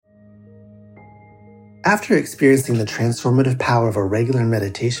After experiencing the transformative power of a regular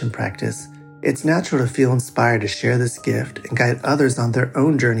meditation practice, it's natural to feel inspired to share this gift and guide others on their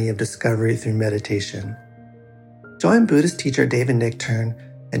own journey of discovery through meditation. Join Buddhist teacher David Nichtern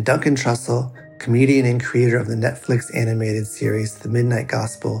and Duncan Trussell, comedian and creator of the Netflix animated series The Midnight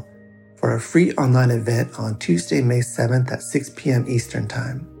Gospel, for a free online event on Tuesday, May 7th at 6 p.m. Eastern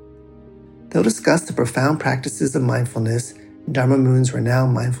Time. They'll discuss the profound practices of mindfulness in Dharma Moon's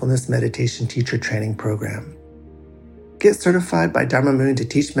renowned mindfulness meditation teacher training program. Get certified by Dharma Moon to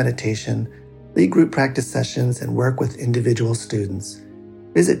teach meditation, lead group practice sessions, and work with individual students.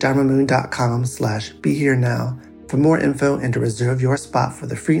 Visit dharmamoon.com/beherenow for more info and to reserve your spot for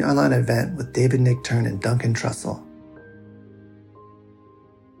the free online event with David Nichtern and Duncan Trussell.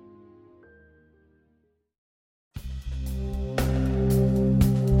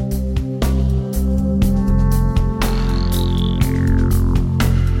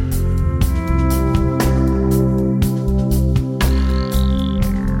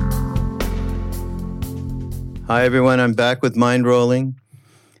 Hi, everyone. I'm back with Mind Rolling,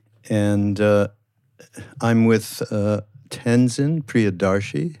 and I'm with Tenzin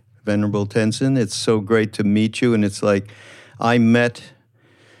Priyadarshi, Venerable Tenzin. It's so great to meet you, and it's like I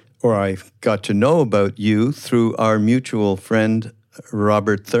got to know about you through our mutual friend,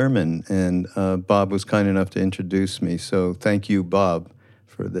 Robert Thurman, and Bob was kind enough to introduce me, so thank you, Bob,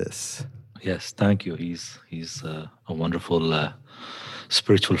 for this. Yes, thank you. He's a wonderful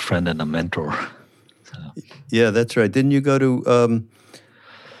spiritual friend and a mentor. Yeah, that's right. Didn't you go to?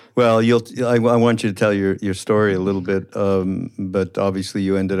 I want you to tell your story a little bit, but obviously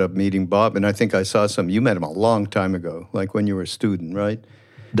you ended up meeting Bob, and I think I saw some. You met him a long time ago, like when you were a student, right?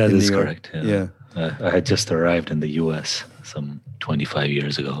 That is correct. Yeah. I had just arrived in the U.S. some 25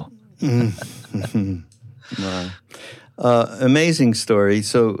 years ago. Wow. Amazing story.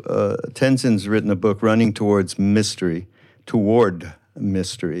 So Tenzin's written a book, Running Toward Mystery,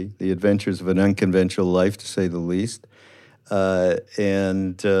 The Adventures of an Unconventional Life, to say the least,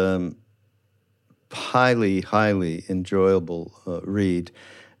 and highly, highly enjoyable read,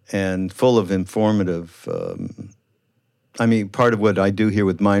 and full of informative. Part of what I do here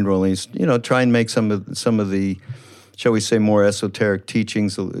with Mind Rolling is, try and make some of the, shall we say, more esoteric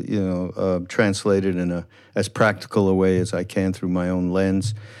teachings, translated in as practical a way as I can through my own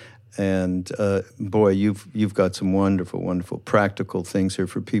lens. And boy, you've got some wonderful, wonderful practical things here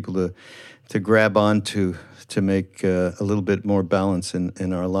for people to grab onto to make a little bit more balance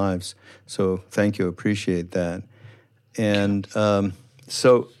in our lives. So thank you, appreciate that. And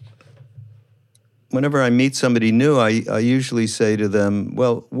so whenever I meet somebody new, I usually say to them,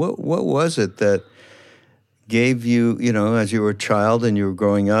 well, what was it that gave you, as you were a child and you were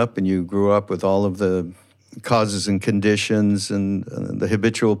growing up and you grew up with all of the causes and conditions and the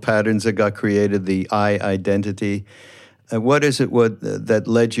habitual patterns that got created, the I identity. What is it that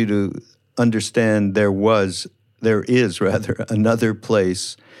led you to understand there is another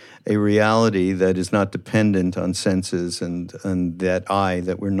place, a reality that is not dependent on senses and that I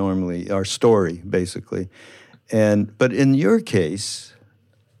that we're normally, our story, basically. But in your case,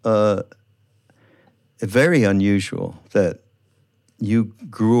 very unusual that you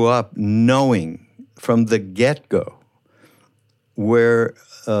grew up knowing from the get-go where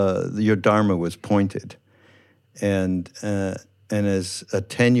your Dharma was pointed. And as a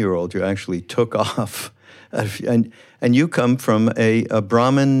 10-year-old, you actually took off. And you come from a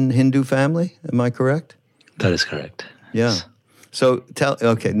Brahmin Hindu family, am I correct? That is correct. Yeah. Yes. So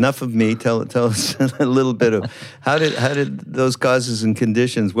enough of me. Tell us a little bit of how did those causes and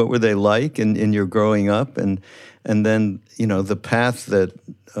conditions, what were they like in your growing up, and then the path that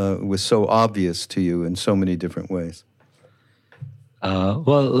was so obvious to you in so many different ways.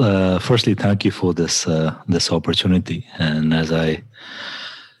 Firstly, thank you for this opportunity. And as I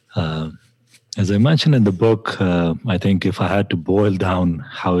mentioned in the book, I think if I had to boil down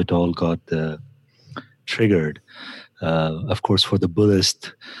how it all got triggered, of course, for the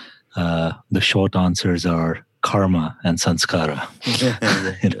Buddhist, the short answers are karma and sanskara.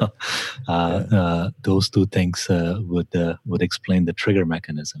 Those two things would explain the trigger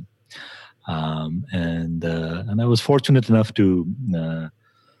mechanism. And I was fortunate enough to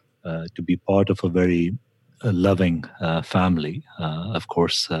be part of a very loving family. Of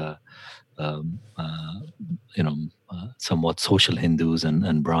course, somewhat social Hindus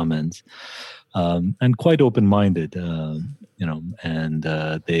and Brahmins, and quite open-minded. And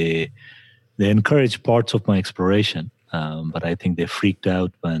they encouraged parts of my exploration, but I think they freaked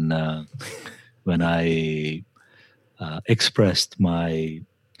out when I expressed my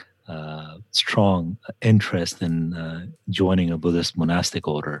strong interest in joining a Buddhist monastic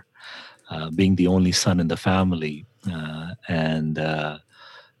order. being the only son in the family, and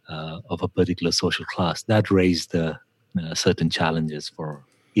of a particular social class, that raised certain challenges for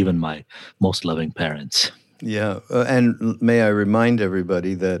even my most loving parents. Yeah. And may I remind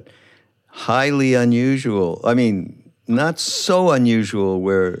everybody that highly unusual, I mean, not so unusual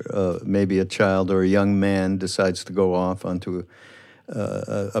where maybe a child or a young man decides to go off onto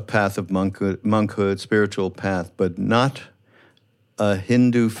a path of monkhood, spiritual path, but not a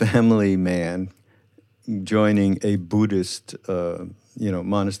Hindu family man joining a Buddhist,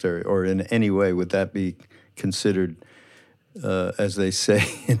 monastery, or in any way would that be considered, as they say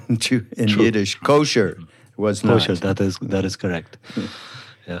in Yiddish, kosher? Was not. Kosher. That is correct.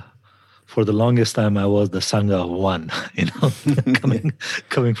 Yeah. For the longest time, I was the Sangha of one.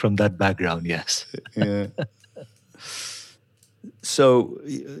 Coming from that background. Yes. Yeah. So,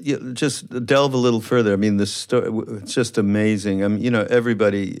 just delve a little further. I mean, the story, it's just amazing. I mean,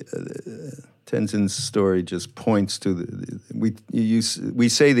 everybody, Tenzin's story just points to we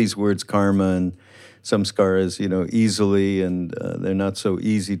say these words, karma and samskaras, easily, and they're not so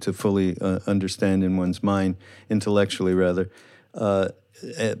easy to fully understand in one's mind, intellectually rather.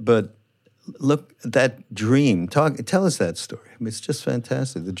 But look, that dream, tell us that story. I mean, it's just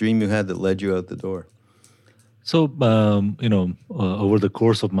fantastic. The dream you had that led you out the door. So, over the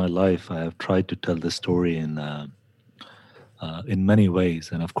course of my life, I have tried to tell this story in many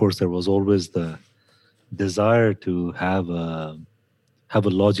ways, and of course, there was always the desire to have a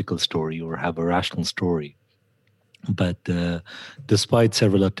logical story or have a rational story. But despite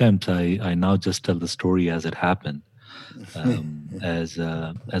several attempts, I now just tell the story as it happened, as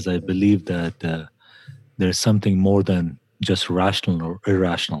I believe that there's something more than just rational or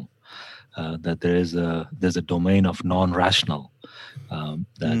irrational. That there's a domain of non-rational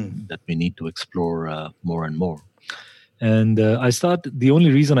that we need to explore more and more. And the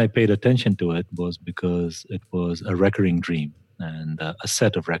only reason I paid attention to it was because it was a recurring dream and a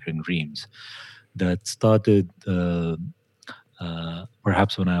set of recurring dreams that started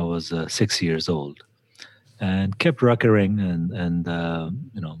perhaps when I was 6 years old and kept recurring, and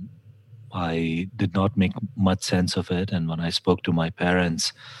I did not make much sense of it. And when I spoke to my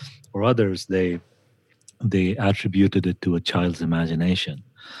parents or others, they attributed it to a child's imagination.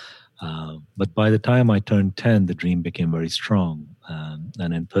 But by the time I turned 10, the dream became very strong.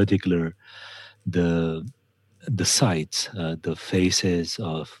 And in particular, the sights, the faces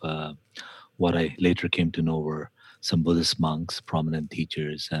of what I later came to know were some Buddhist monks, prominent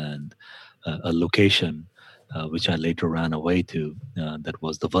teachers, and a location which I later ran away to, that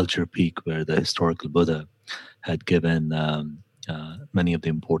was the Vulture Peak, where the historical Buddha had given many of the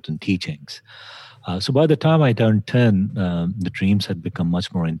important teachings. So by the time I turned 10, the dreams had become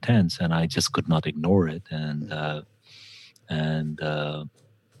much more intense, and I just could not ignore it. And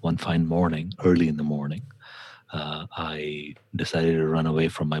one fine morning, early in the morning, I decided to run away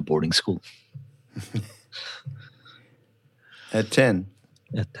from my boarding school. At 10?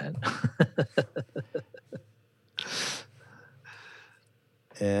 At 10.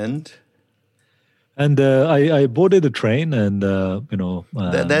 And I boarded the train, and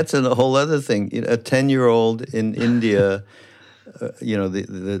that's a whole other thing. A 10-year-old in India,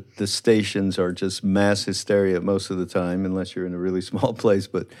 the stations are just mass hysteria most of the time, unless you're in a really small place.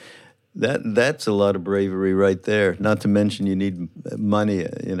 But that's a lot of bravery right there. Not to mention you need money.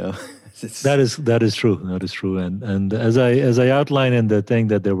 That is true. That is true. And as I outlined in the thing,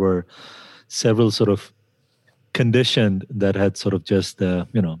 that there were several sort of conditioned that had sort of just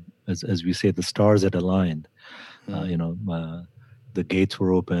as we say, the stars had aligned. The gates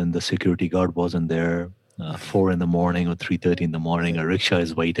were open, the security guard wasn't there. 4 a.m. or 3:30 in the morning, a rickshaw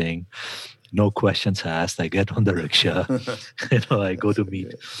is waiting. No questions asked. I get on the rickshaw. I go to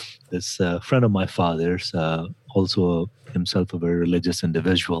meet this friend of my father's, also himself a very religious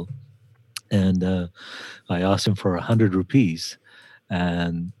individual. And I asked him for 100 rupees,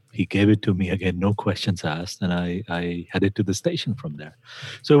 and he gave it to me again, no questions asked, and I headed to the station from there.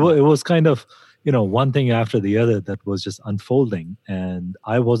 So it was kind of, one thing after the other that was just unfolding, and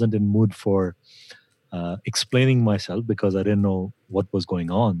I wasn't in mood for explaining myself because I didn't know what was going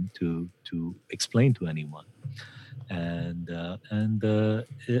on to explain to anyone. And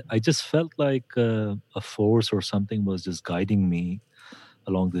I just felt like a force or something was just guiding me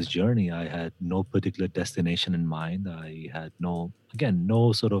along this journey. I had no particular destination in mind. I had no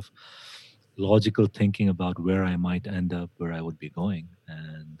sort of logical thinking about where I might end up, where I would be going,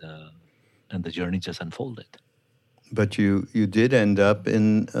 and the journey just unfolded. But you did end up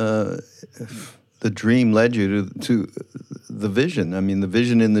in the dream led you to the vision. I mean, the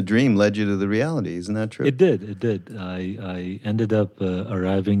vision in the dream led you to the reality. Isn't that true? It did. It did. I ended up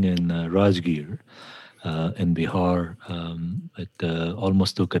arriving in Rajgir in Bihar. It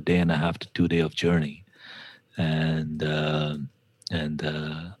almost took a day and a half to 2 day of journey, and the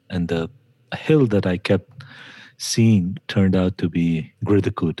hill that I kept seeing turned out to be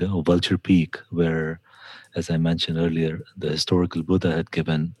Girdakut, or Vulture Peak, where, as I mentioned earlier, the historical Buddha had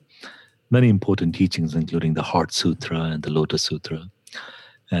given many important teachings, including the Heart Sutra and the Lotus Sutra.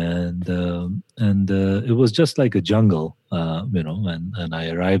 And it was just like a jungle, and I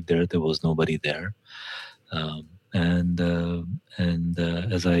arrived there. There was nobody there.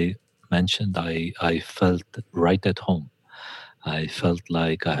 As I mentioned, I felt right at home. I felt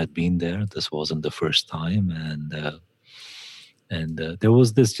like I had been there. This wasn't the first time, and there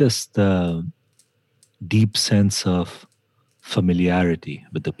was this just deep sense of familiarity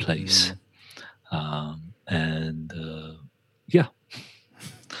with the place, yeah.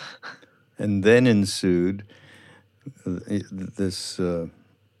 And then ensued this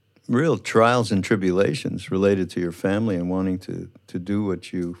real trials and tribulations related to your family and wanting to do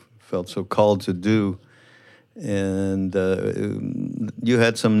what you felt so called to do. And you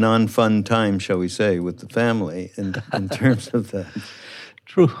had some non-fun time, shall we say, with the family in terms of that.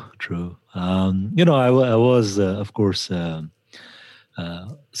 True. I was, of course,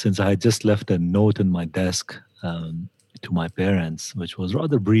 since I had just left a note in my desk to my parents, which was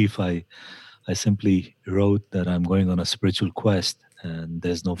rather brief, I simply wrote that I'm going on a spiritual quest and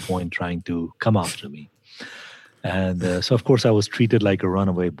there's no point trying to come after me. And so, of course, I was treated like a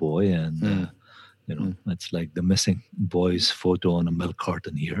runaway boy, and it's like the missing boy's photo on a milk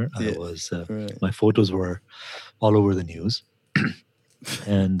carton here. Yeah, right. My photos were all over the news,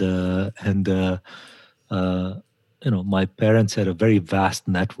 my parents had a very vast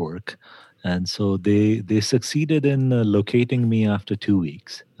network, and so they succeeded in locating me after 2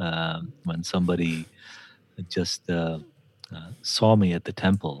 weeks when somebody just saw me at the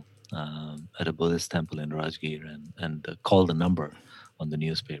temple, at a Buddhist temple in Rajgir, and called a number on the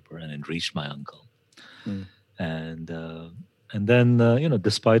newspaper, and it reached my uncle. And then,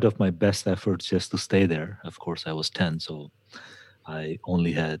 despite of my best efforts just to stay there, of course, I was 10, so I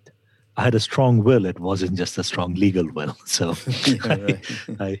had a strong will. It wasn't just a strong legal will. So yeah,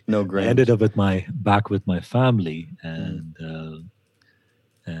 right. I ended up back with my family, and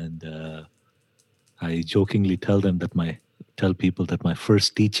I jokingly tell people that my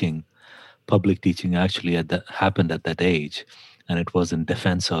first public teaching, actually happened at that age, and it was in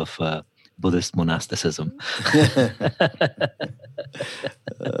defense of Buddhist monasticism.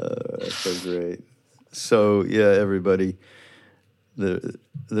 So great. So yeah, everybody, the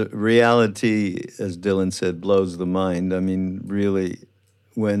reality, as Dylan said, blows the mind. I mean, really,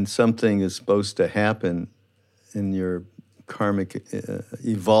 when something is supposed to happen in your karmic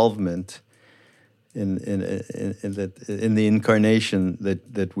evolvement, in the incarnation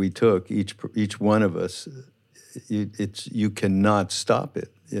that we took, each one of us, you cannot stop it.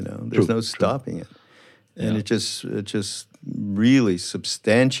 There's no stopping it, and it just really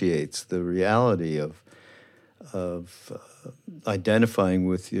substantiates the reality of identifying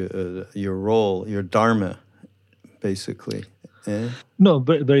with your role, your dharma, basically. No,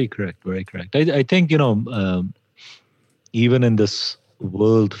 very correct, very correct. I think even in this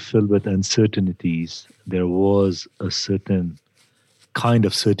world filled with uncertainties, there was a certain kind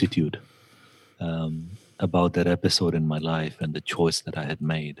of certitude about that episode in my life and the choice that I had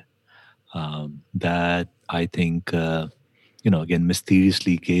made, that I think, again,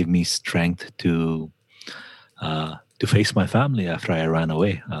 mysteriously gave me strength to face my family after I ran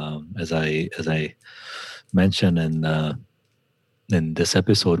away. As I mentioned in this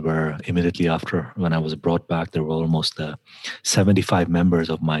episode, where immediately after, when I was brought back, there were almost 75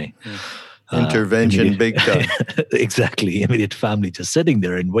 members of my intervention, big time. Exactly, immediate family just sitting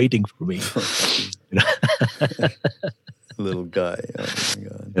there and waiting for me. Little guy. Oh my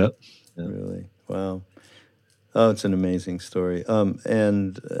God. Yep. Really. Wow. Oh, it's an amazing story.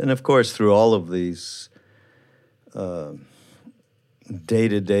 And of course, through all of these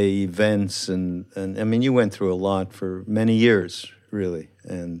day-to-day events, and I mean, you went through a lot for many years, really,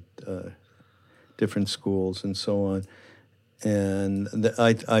 and different schools and so on. And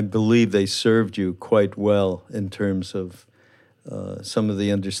I believe they served you quite well in terms of some of the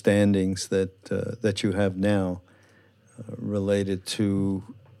understandings that you have now related to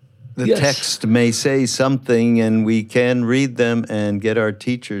the text may say something, and we can read them and get our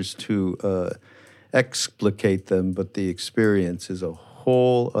teachers to explicate them, but the experience is a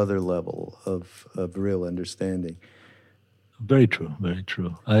whole other level of real understanding. Very true, very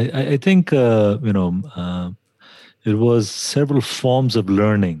true. I think, it was several forms of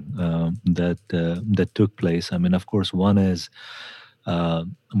learning that took place. I mean, of course, one is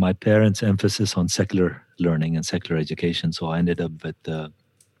my parents' emphasis on secular learning and secular education. So I ended up with,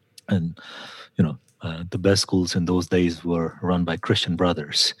 and you know, the best schools in those days were run by Christian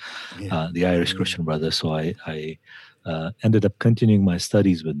Brothers, the Irish Christian Brothers. So I ended up continuing my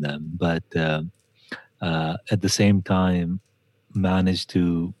studies with them, but at the same time, managed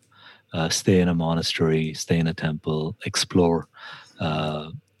to stay in a monastery, stay in a temple, explore,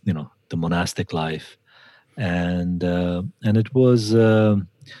 the monastic life, and it was, it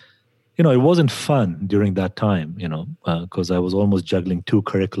wasn't fun during that time, because I was almost juggling two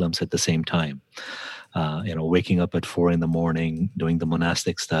curriculums at the same time. Waking up at 4 a.m, doing the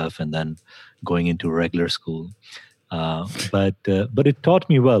monastic stuff, and then going into regular school. But it taught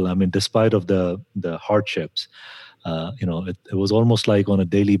me well. I mean, despite of the hardships, it was almost like on a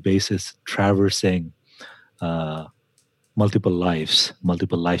daily basis traversing multiple lives,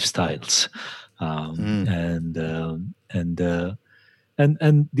 multiple lifestyles, and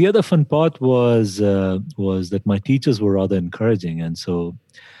the other fun part was that my teachers were rather encouraging, and so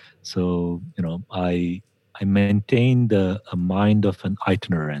I maintained a mind of an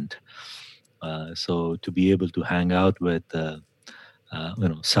itinerant. So to be able to hang out with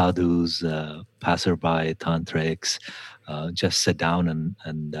sadhus, passerby, tantrics, just sit down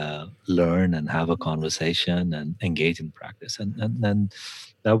and learn and have a conversation and engage in practice, and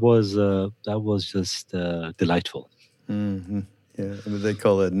that was just delightful. Mm-hmm. Yeah, I mean, they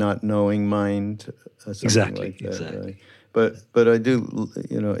call it not knowing mind, something exactly, like that. Exactly. Right? But I do,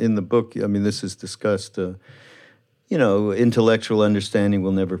 in the book, I mean, this is discussed. Intellectual understanding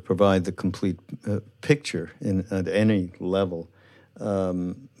will never provide the complete picture at any level.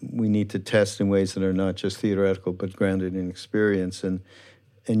 We need to test in ways that are not just theoretical, but grounded in experience. And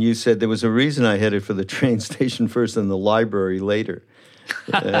you said there was a reason I headed for the train station first and the library later.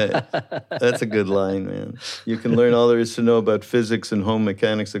 That's a good line, man. You can learn all there is to know about physics and home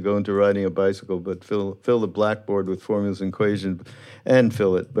mechanics that go into riding a bicycle, but fill the blackboard with formulas and equations and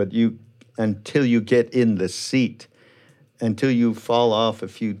fill it. But until you get in the seat, until you fall off a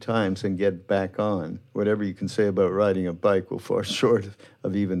few times and get back on, whatever you can say about riding a bike will fall short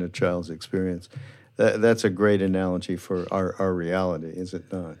of even a child's experience. That's a great analogy for our reality, is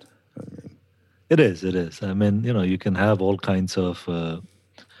it not? I mean, It is. I mean, you can have all kinds of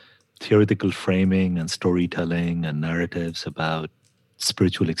theoretical framing and storytelling and narratives about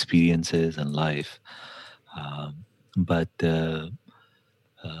spiritual experiences and life, but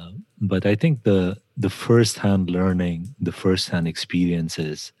I think the first-hand learning, the first-hand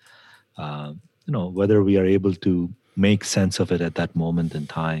experiences, whether we are able to make sense of it at that moment in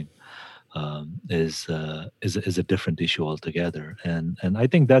time, is a different issue altogether. And I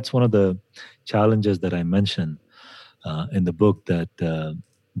think that's one of the challenges that I mentioned in the book, that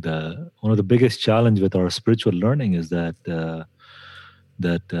one of the biggest challenge with our spiritual learning is that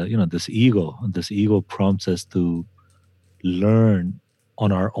this ego prompts us to learn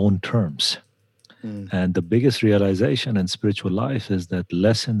on our own terms. And the biggest realization in spiritual life is that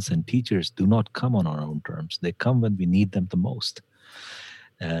lessons and teachers do not come on our own terms. They come when we need them the most.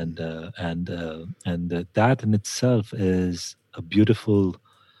 And that in itself is a beautiful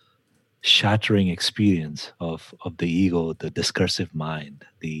shattering experience of the ego, the discursive mind,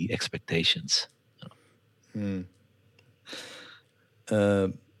 the expectations. What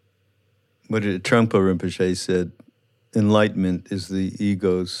did Trungpa Rinpoche said? Enlightenment is the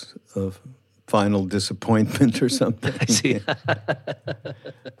ego's of final disappointment or something. I see.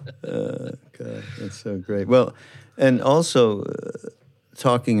 God, that's so great. Well, and also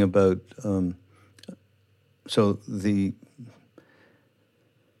talking about the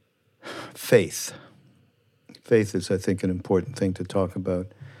faith. Faith is, I think, an important thing to talk about.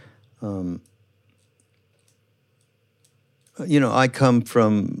 I come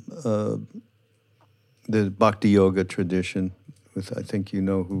from the Bhakti Yoga tradition. I think you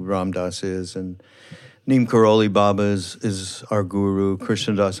know who Ram Dass is, and Neem Karoli Baba is our guru.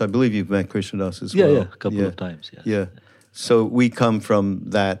 Krishna Das, I believe you've met Krishna Das as well. Yeah, a couple of times. Yes. Yeah. So we come from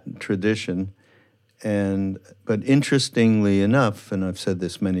that tradition, but interestingly enough, and I've said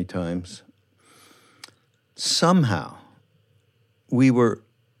this many times, somehow we were,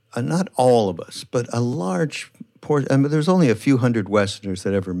 not all of us, but a large portion. I mean, there's only a few hundred Westerners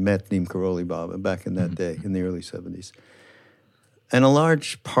that ever met Neem Karoli Baba back in that day, in the early 70s. And a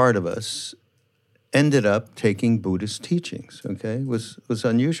large part of us ended up taking Buddhist teachings, okay? It was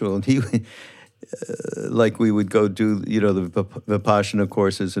unusual. And he, like we would go do, the Vipassana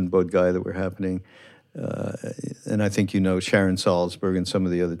courses in Bodh Gaya that were happening. and I think you know Sharon Salzberg and some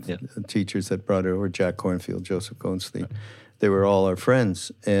of the other Yeah. teachers that brought her, or Jack Kornfield, Joseph Goldstein. They were all our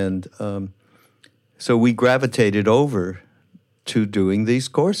friends. And so we gravitated over to doing these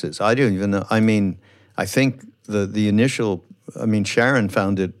courses. I didn't even know. I mean, I think the initial, I mean, Sharon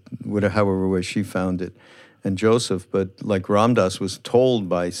found it, however way she found it, and Joseph, but like Ram Dass was told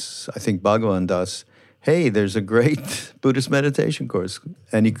by, I think, Bhagavan Das, hey, there's a great Buddhist meditation course.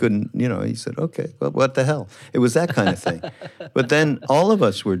 And he couldn't, he said, okay, well, what the hell? It was that kind of thing. But then all of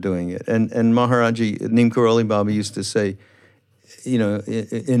us were doing it. And Maharaji, Neem Karoli Baba used to say,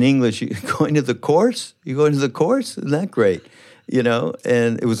 in English, you going to the course? You going to the course? Isn't that great?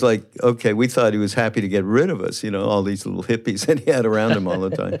 And it was like, okay, we thought he was happy to get rid of us, all these little hippies that he had around him all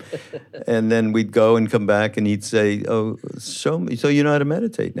the time. And then we'd go and come back and he'd say, oh, show me. So you know how to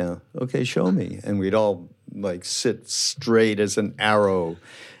meditate now? Okay, show me. And we'd all like sit straight as an arrow,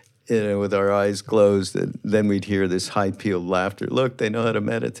 with our eyes closed. And then we'd hear this high-pealed laughter. Look, they know how to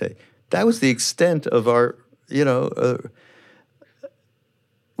meditate. That was the extent of our,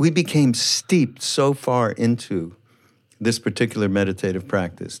 we became steeped so far into this particular meditative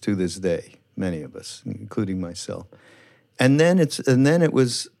practice to this day, many of us, including myself. And then it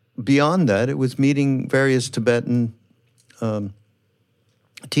was beyond that. It was meeting various Tibetan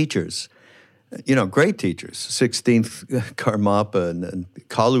teachers, great teachers, 16th Karmapa and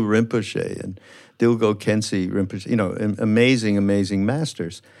Kalu Rinpoche and Dilgo Khyentse Rinpoche, amazing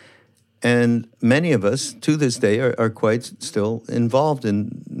masters. And many of us, to this day, are quite still involved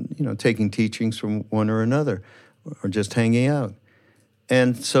in, taking teachings from one or another, or just hanging out.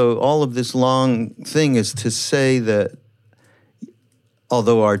 And so all of this long thing is to say that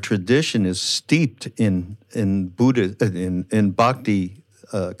although our tradition is steeped in Buddha, in bhakti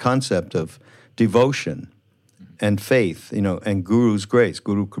concept of devotion and faith, and Guru's grace,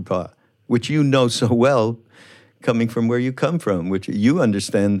 Guru Kripa, which you know so well, coming from where you come from, which you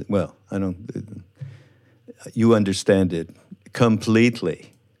understand, you understand it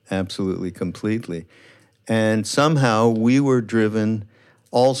completely, absolutely completely. And somehow we were driven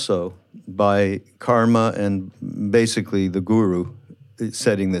also by karma and basically the Guru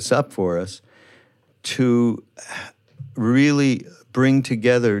setting this up for us to really bring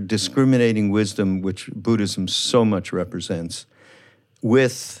together discriminating wisdom, which Buddhism so much represents,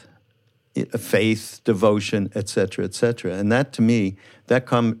 with faith, devotion, etc., etc. And that, to me, that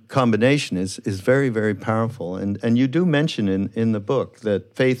combination is very, very powerful. And you do mention in the book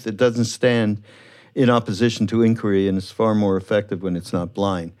that faith, it doesn't stand in opposition to inquiry, and it's far more effective when it's not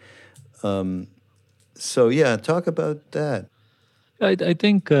blind. So yeah, talk about that. I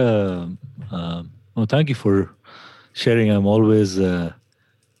think, thank you for sharing. I'm always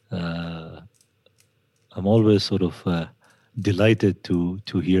sort of delighted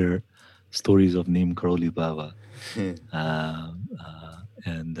to hear stories of Neem Karoli Baba.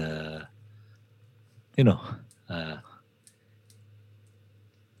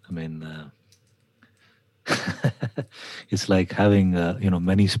 It's like having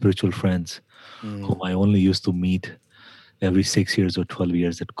many spiritual friends whom I only used to meet every 6 years or 12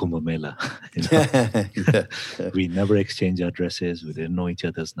 years at Kumbh Mela. We never exchanged addresses. We didn't know each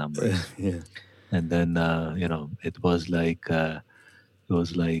other's numbers. And then it was like a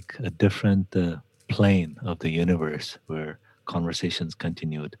different plane of the universe where conversations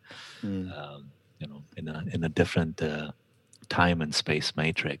continued. In a different time and space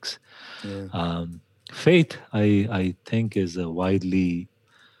matrix. Faith, I think, is a widely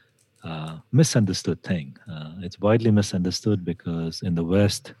misunderstood thing. It's widely misunderstood because in the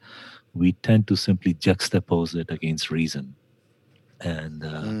West, we tend to simply juxtapose it against reason. And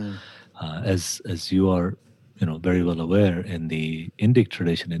as you are, very well aware, in the Indic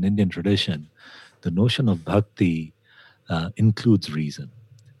tradition, in Indian tradition, the notion of bhakti includes reason.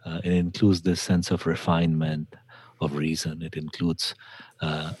 It includes this sense of refinement of reason. It includes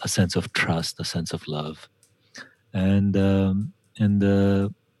a sense of trust, a sense of love, and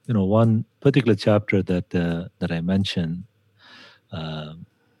one particular chapter that I mentioned,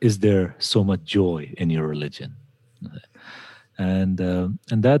 is there so much joy in your religion? And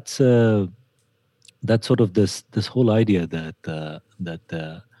that's sort of this whole idea that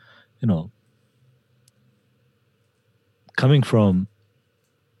coming from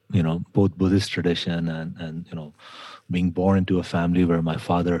both Buddhist tradition and being born into a family where my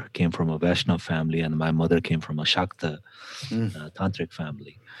father came from a Vaishnava family and my mother came from a Shakta tantric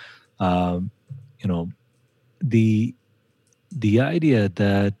family. The idea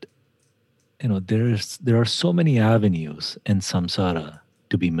that there are so many avenues in samsara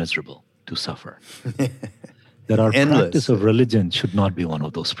to be miserable, to suffer. that our endless. practice of religion should not be one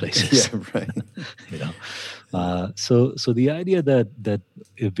of those places. Yeah, right. You know, so the idea that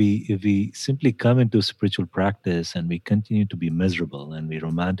if we simply come into spiritual practice and we continue to be miserable and we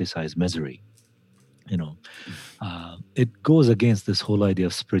romanticize misery, you know, it goes against this whole idea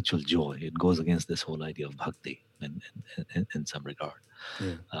of spiritual joy. It goes against this whole idea of bhakti in some regard.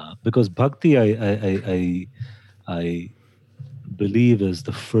 Yeah. Because bhakti, I believe, is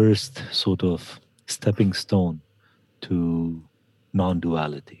the first sort of stepping stone to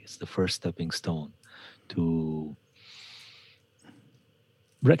non-duality. It's the first stepping stone to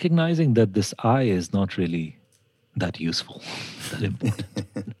recognizing that this I is not really that useful, that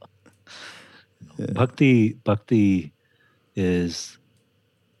important. Yeah. Bhakti is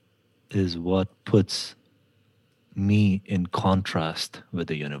what puts me in contrast with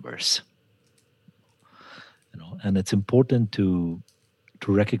the universe. You know, and it's important to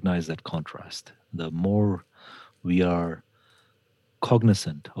recognize that contrast. The more we are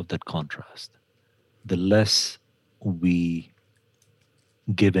cognizant of that contrast, the less we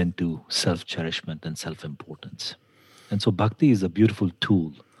give into self-cherishment and self-importance. And so bhakti is a beautiful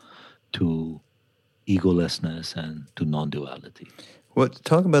tool to egolessness and to non-duality.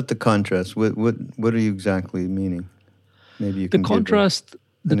 Talk about the contrast. What are you exactly meaning? Maybe you can The contrast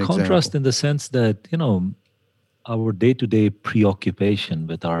in the sense that, you know, our day-to-day preoccupation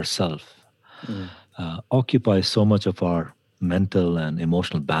with ourself occupies so much of our mental and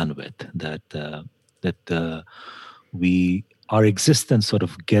emotional bandwidth that our existence sort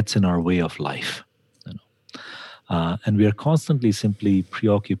of gets in our way of life, you know, and we are constantly simply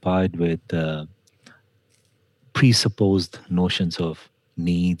preoccupied with presupposed notions of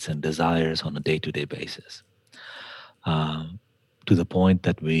needs and desires on a day-to-day basis, to the point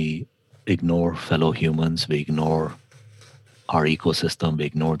that we ignore fellow humans, we ignore our ecosystem, we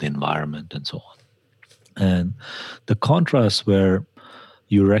ignore the environment, and so on. And the contrast where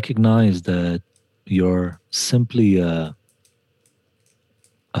you recognize that you're simply a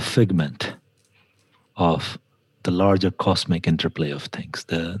figment of the larger cosmic interplay of things,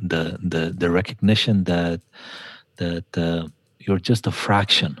 the recognition that you're just a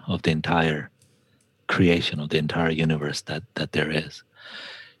fraction of the entire creation, of the entire universe that there is.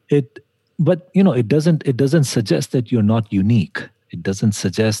 But you know, it doesn't suggest that you're not unique. It doesn't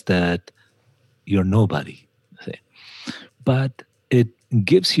suggest that you're nobody. But it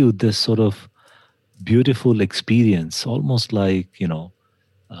gives you this sort of beautiful experience, almost like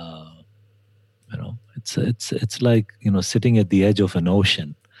it's like, you know, sitting at the edge of an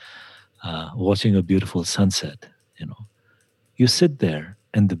ocean, watching a beautiful sunset. You know, you sit there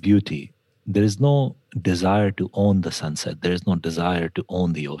and the beauty. There is no desire to own the sunset. There is no desire to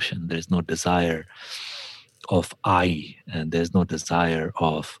own the ocean. There is no desire of I, and there's no desire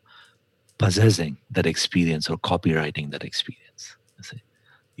of possessing that experience or copywriting that experience.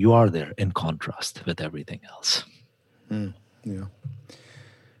 You are there in contrast with everything else. Yeah.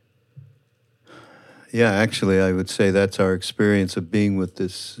 Yeah, actually, I would say that's our experience of being with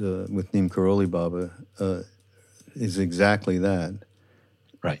this, with Neem Karoli Baba, is exactly that.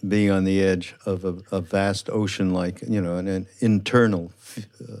 Right. Being on the edge of a vast ocean, like, you know, an internal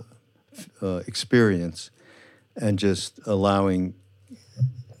experience, and just allowing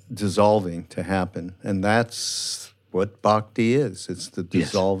dissolving to happen. And that's what bhakti is. It's the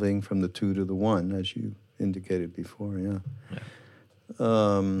dissolving from the two to the one, as you indicated before, yeah.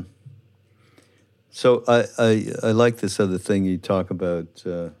 So I like this other thing you talk about,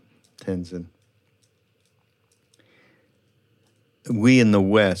 Tenzin. We in the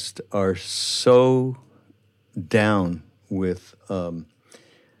West are so down with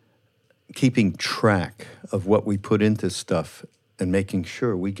keeping track of what we put into stuff and making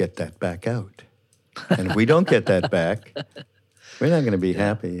sure we get that back out. And if we don't get that back, we're not going to be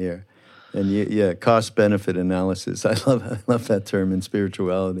happy here. And cost-benefit analysis. I love that term in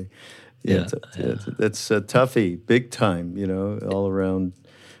spirituality. It's a toughie, big time, you know, all around.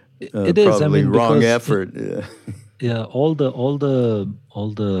 It is. Probably wrong effort. All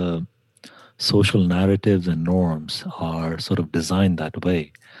the social narratives and norms are sort of designed that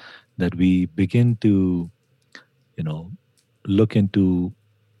way, that we begin to, you know, look into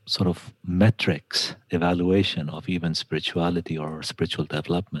sort of metrics, evaluation of even spirituality or spiritual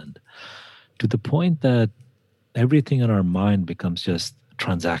development, to the point that everything in our mind becomes just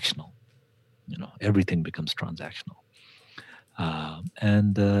transactional. You know, everything becomes transactional,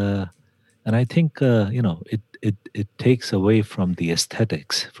 and I think you know, it takes away from the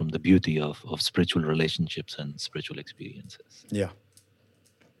aesthetics, from the beauty of spiritual relationships and spiritual experiences. Yeah,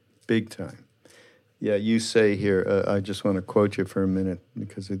 big time. Yeah, you say here, I just want to quote you for a minute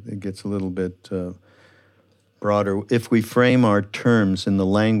because it gets a little bit broader. If we frame our terms in the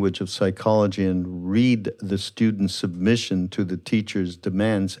language of psychology and read the student's submission to the teacher's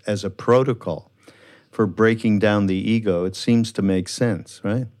demands as a protocol for breaking down the ego, it seems to make sense,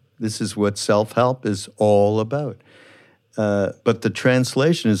 right? This is what self-help is all about. But the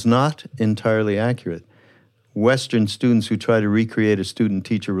translation is not entirely accurate. Western students who try to recreate a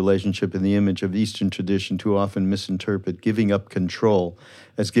student-teacher relationship in the image of Eastern tradition too often misinterpret giving up control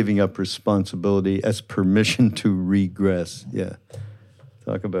as giving up responsibility, as permission to regress. Yeah.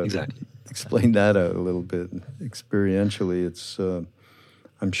 Talk about Exactly. Explain that out a little bit. Experientially, it's,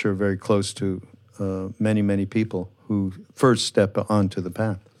 I'm sure, very close to many, many people who first step onto the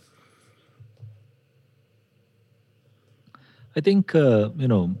path. I think,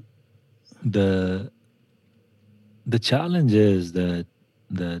 the challenge is that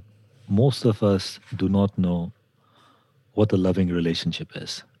most of us do not know what a loving relationship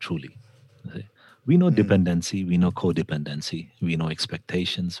is, truly. We know dependency, we know codependency, we know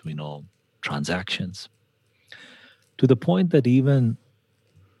expectations, we know transactions. To the point that even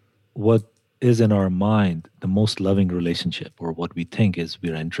what is in our mind the most loving relationship, or what we think is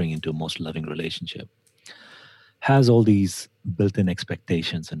we're entering into a most loving relationship, has all these built-in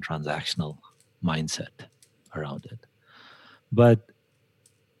expectations and transactional mindset around it. But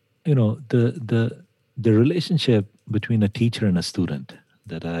the relationship between a teacher and a student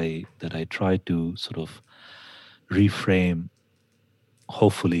that I try to sort of reframe,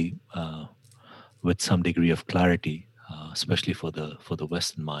 hopefully with some degree of clarity, especially for the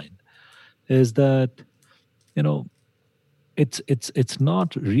Western mind, is that it's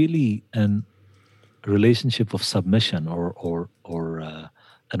not really an relationship of submission or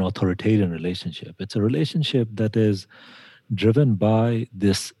an authoritarian relationship. It's a relationship that is driven by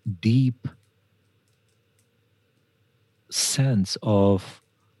this deep sense of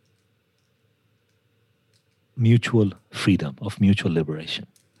mutual freedom, of mutual liberation.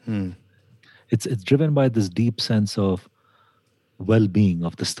 It's driven by this deep sense of well-being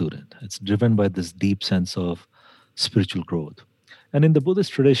of the student. It's driven by this deep sense of spiritual growth. And in the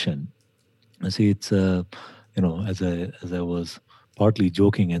Buddhist tradition, I see it's as I was partly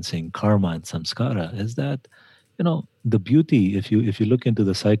joking and saying karma and samskara, is that the beauty, if you look into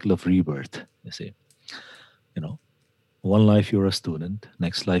the cycle of rebirth, you see, one life you're a student,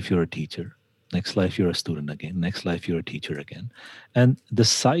 next life you're a teacher, next life you're a student again, next life you're a teacher again, and the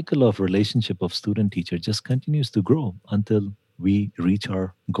cycle of relationship of student-teacher just continues to grow until we reach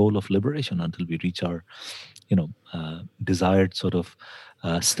our goal of liberation, until we reach our desired sort of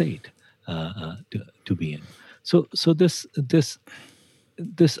state to be in. So this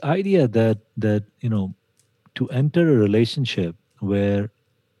idea that to enter a relationship where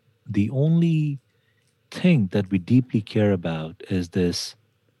the only thing that we deeply care about is this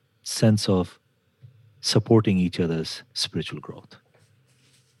sense of supporting each other's spiritual growth.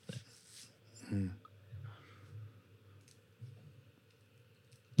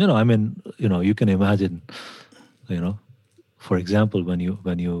 You can imagine, for example, when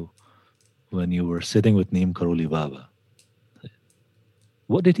you were sitting with Neem Karoli Baba,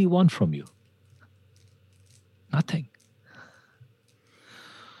 what did he want from you? Nothing.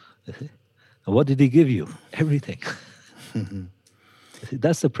 What did he give you? Everything.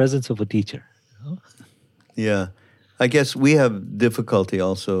 That's the presence of a teacher. Yeah. I guess we have difficulty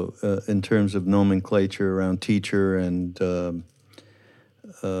also in terms of nomenclature around teacher and a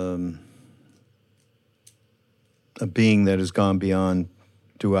being that has gone beyond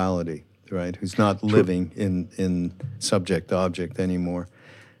duality, right? Who's not living in subject-object anymore.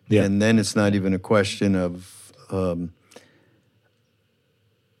 Yeah. And then it's not even a question of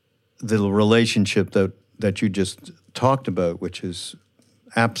the relationship that you just talked about, which is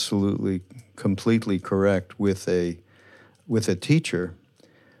absolutely, completely correct with a teacher.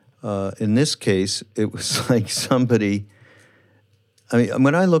 In this case, it was like somebody. I mean,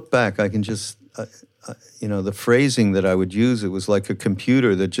 when I look back, I can just, the phrasing that I would use, it was like a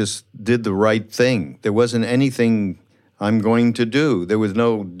computer that just did the right thing. There wasn't anything I'm going to do. There was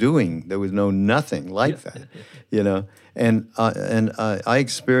no doing. There was no nothing like that, And I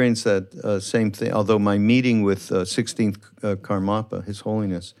experienced that same thing. Although my meeting with 16th Karmapa, His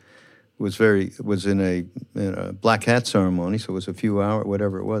Holiness, was in a black hat ceremony. So it was a few hours,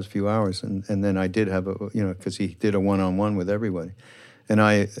 whatever it was, few hours, and then I did have because he did a one-on-one with everybody, and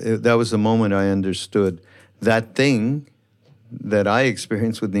that was the moment I understood that thing that I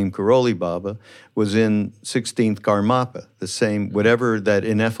experienced with Neem Karoli Baba was in 16th Karmapa, the same, whatever that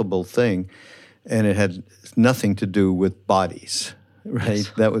ineffable thing, and it had nothing to do with bodies, right?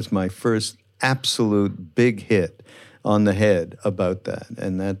 Yes. That was my first absolute big hit on the head about that,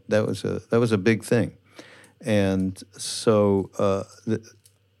 and that was a big thing. And so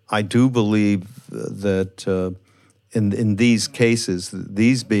I do believe that in these cases,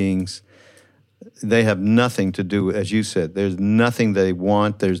 these beings, they have nothing to do, as you said, there's nothing they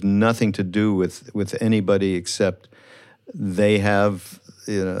want, there's nothing to do with anybody except they have,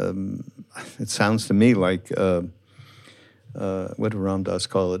 it sounds to me like, what did Ram Dass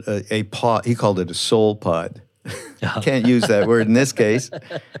call it? A pod, he called it a soul pod. Can't use that word in this case,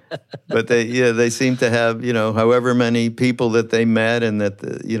 but they seem to have, however many people that they met and that,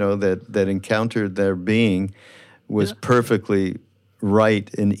 that encountered their being was perfectly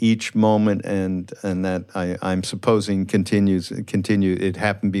right in each moment, and that I'm supposing continue. It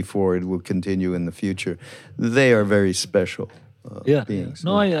happened before, it will continue in the future. They are very special beings.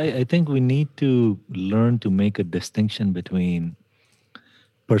 No, I think we need to learn to make a distinction between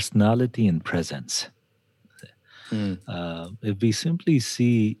personality and presence. If we simply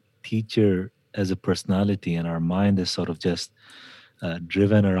see teacher as a personality and our mind is sort of just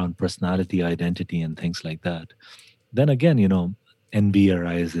driven around personality, identity, and things like that, then again, envy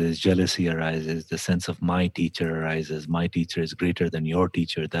arises, jealousy arises, the sense of my teacher arises, my teacher is greater than your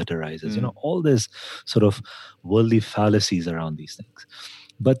teacher, that arises. All this sort of worldly fallacies around these things.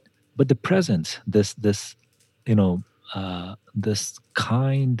 But the presence, this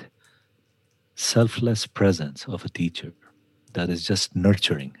kind, selfless presence of a teacher that is just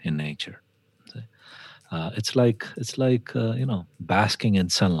nurturing in nature. It's like basking in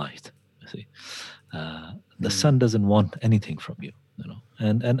sunlight. You see, the sun doesn't want anything from you.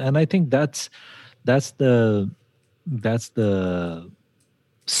 And I think that's the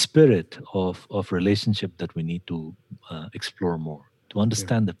spirit of relationship that we need to explore more, to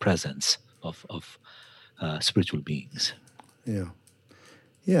understand the presence of spiritual beings.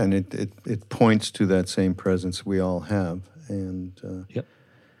 Yeah, and it points to that same presence we all have, and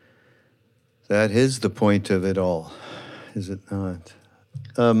that is the point of it all, is it not?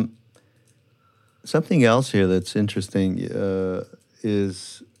 Something else here that's interesting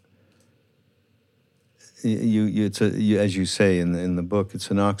is as you say in the book,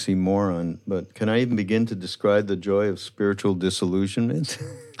 it's an oxymoron. But can I even begin to describe the joy of spiritual disillusionment?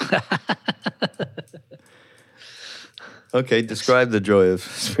 Okay, describe the joy of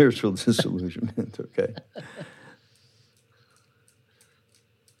spiritual disillusionment. Okay.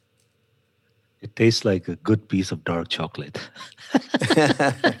 It tastes like a good piece of dark chocolate.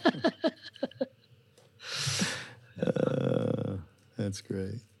 That's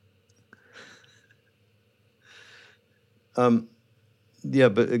great. But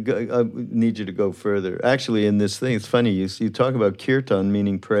I need you to go further. Actually, in this thing, it's funny, you talk about kirtan,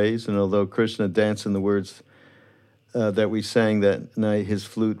 meaning praise, and although Krishna danced in the words that we sang that night, his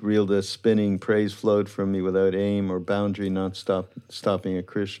flute reeled us spinning, praise flowed from me without aim or boundary, not stopping at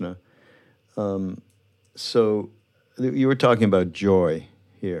Krishna. So you were talking about joy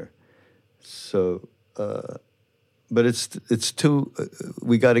here. So, but it's too,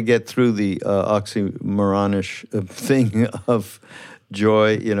 we got to get through the oxymoronish thing of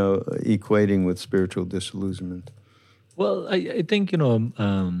joy, equating with spiritual disillusionment. Well, I think,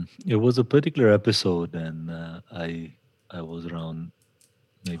 it was a particular episode, and I was around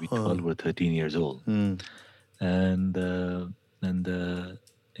maybe 12 or 13 years old. And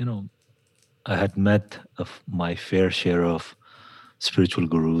I had met my fair share of spiritual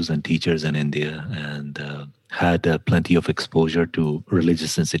gurus and teachers in India, and had plenty of exposure to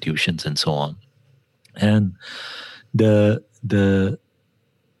religious institutions and so on. And the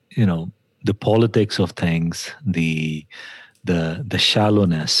politics of things, the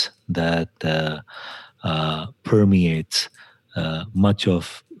shallowness that permeates much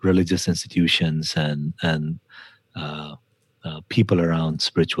of religious institutions and people around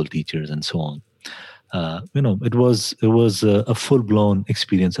spiritual teachers and so on. It was a full-blown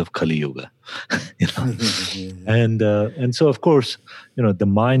experience of Kali Yuga, and so of course, the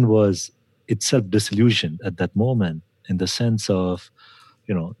mind was itself disillusioned at that moment, in the sense of,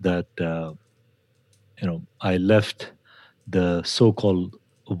 that I left the so-called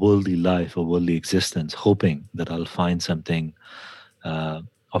worldly life or worldly existence, hoping that I'll find something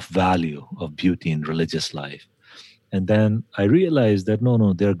of value, of beauty in religious life. And then I realized that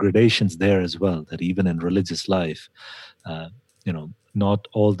no, there are gradations there as well, that even in religious life, not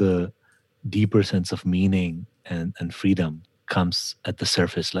all the deeper sense of meaning and freedom comes at the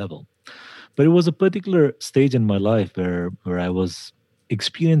surface level. But it was a particular stage in my life where I was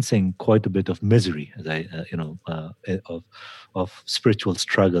experiencing quite a bit of misery, as of spiritual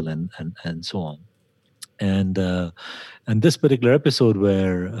struggle and so on. And this particular episode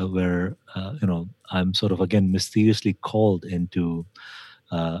where I'm sort of again mysteriously called into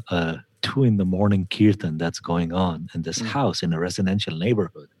a 2 in the morning kirtan that's going on in this house in a residential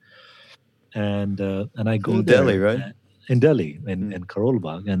neighborhood. And I go In there Delhi, right? in Delhi, in Karol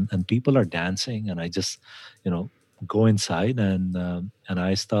Bagh, and people are dancing, and I just, go inside and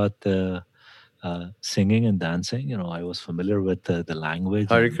I start singing and dancing. I was familiar with the language.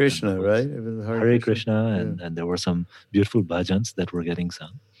 Hare and Krishna, the right? words. It was Hare Krishna, and there were some beautiful bhajans that were getting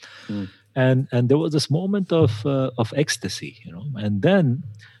sung. And there was this moment of ecstasy, and then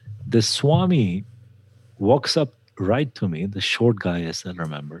the Swami walks up right to me, the short guy, I still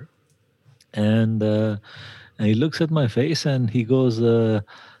remember, and he looks at my face and he goes,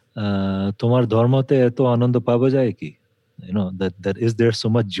 "Tomar dharmate eto ananda paba jaye ki?" That is there so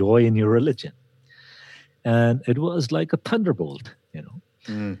much joy in your religion? And it was like a thunderbolt.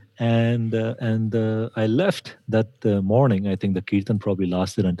 And I left that morning. I think the kirtan probably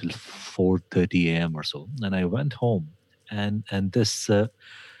lasted until 4:30 a.m. or so, and I went home. And this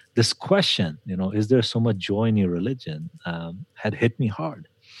question, is there so much joy in your religion, had hit me hard.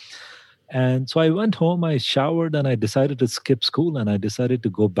 And so I went home, I showered, and I decided to skip school, and I decided to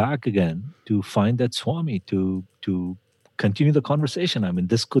go back again to find that Swami to continue the conversation. I mean,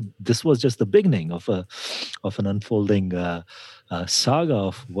 this was just the beginning of an unfolding saga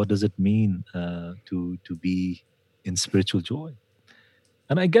of what does it mean to be in spiritual joy.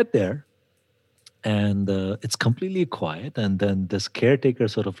 And I get there, and it's completely quiet. And then this caretaker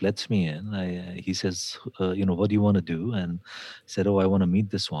sort of lets me in. He says, what do you want to do? And I said, I want to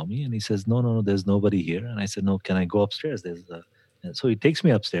meet the Swami. And he says, no, there's nobody here. And I said, no, can I go upstairs? And so he takes me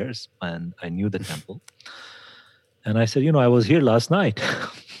upstairs, and I knew the temple. And I said, I was here last night,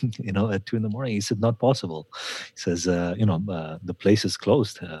 at 2 a.m. He said, not possible. He says, the place is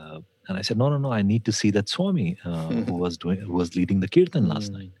closed. And I said, no, I need to see that Swami who was leading the kirtan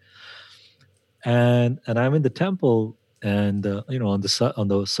last night. And I'm in the temple, and on the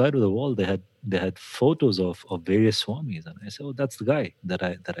side of the wall they had photos of various Swamis, and I said, that's the guy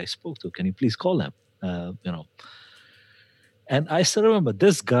that I spoke to. Can you please call him? And I still remember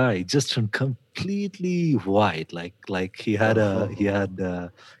this guy just turned completely white, like he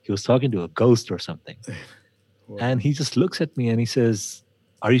was talking to a ghost or something. Wow. And he just looks at me and he says,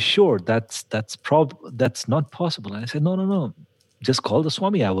 "Are you sure that's not possible?" And I said, No. Just call the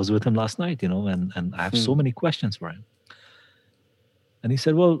Swami. I was with him last night, and I have so many questions for him. And he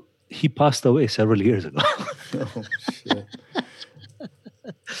said, well, he passed away several years ago. Oh, shit.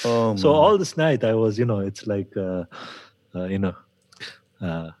 Oh, so all this night I was, it's like, I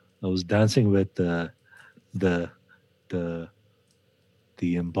was dancing with the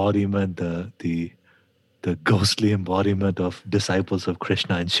embodiment, the ghostly embodiment of disciples of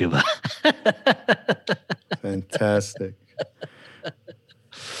Krishna and Shiva. Fantastic.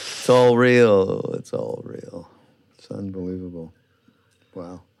 It's all real. It's unbelievable.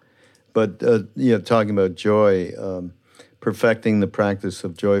 Wow. But, talking about joy, perfecting the practice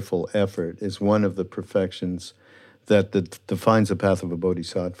of joyful effort is one of the perfections that defines the path of a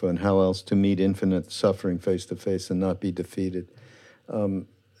bodhisattva, and how else to meet infinite suffering face to face and not be defeated. I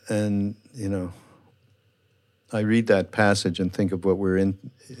read that passage and think of what we're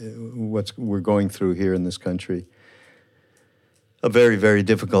going through here in this country. A very, very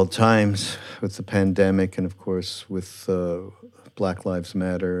difficult times with the pandemic, and of course with Black Lives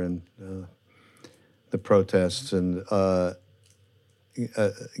Matter and the protests, and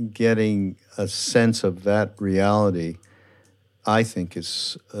getting a sense of that reality, I think,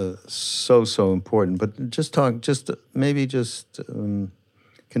 is so important. But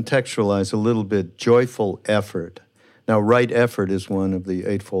contextualize a little bit joyful effort. Now, right effort is one of the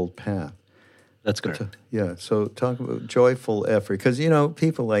Eightfold Path. That's correct. Yeah, so talk about joyful effort. Because,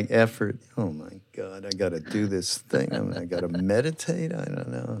 people like effort, oh my God, I got to do this thing. I got to meditate. I don't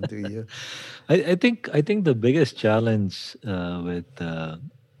know. Do you? I think the biggest challenge with,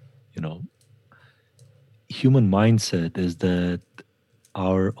 human mindset is that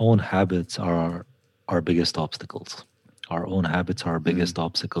our own habits are our biggest obstacles. Our own habits are our biggest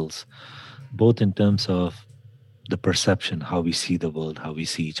obstacles, both in terms of the perception, how we see the world, how we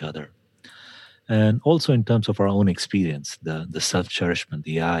see each other. And also in terms of our own experience, the self-cherishment,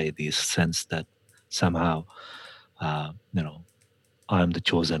 the sense that somehow, I'm the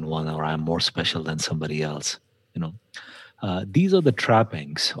chosen one, or I'm more special than somebody else. These are the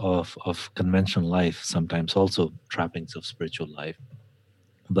trappings of conventional life, sometimes also trappings of spiritual life.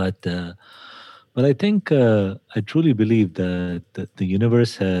 But I think I truly believe that the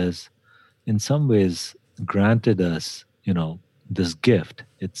universe has, in some ways, granted us, this gift.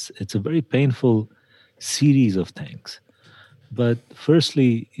 It's a very painful series of things. But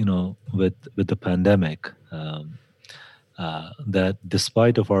firstly, with the pandemic, that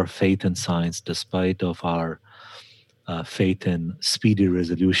despite of our faith in science, despite of our faith in speedy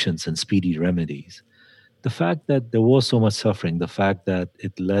resolutions and speedy remedies, the fact that there was so much suffering, the fact that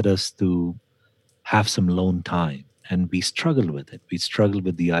it led us to have some lone time, and we struggled with it. We struggled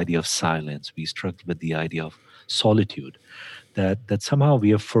with the idea of silence. We struggled with the idea of solitude. That somehow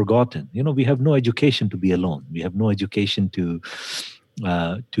we have forgotten. We have no education to be alone. We have no education to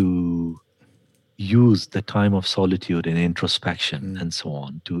use the time of solitude and introspection and so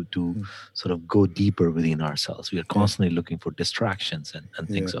on to sort of go deeper within ourselves. We are constantly looking for distractions and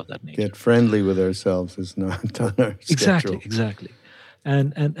things of that nature. Get friendly with ourselves is not on our schedule. Exactly.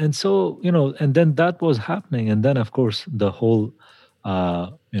 And so, and then that was happening. And then, of course, the whole,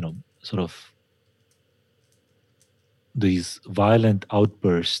 sort of these violent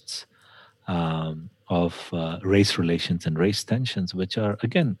outbursts of race relations and race tensions, which are,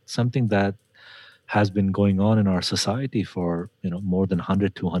 again, something that has been going on in our society for more than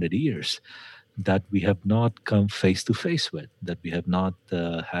 100, 200 years, that we have not come face to face with, that we have not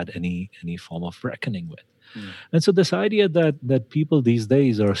had any form of reckoning with. And so this idea that people these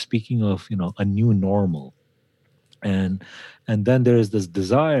days are speaking of a new normal, and then there is this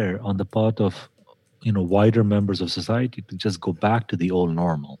desire on the part of wider members of society to just go back to the old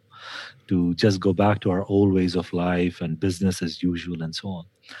normal, to just go back to our old ways of life and business as usual and so on.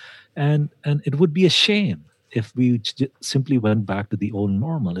 And it would be a shame if we simply went back to the old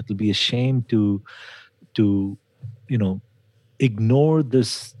normal. It will be a shame to ignore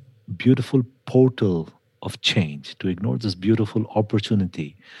this beautiful portal of change, to ignore this beautiful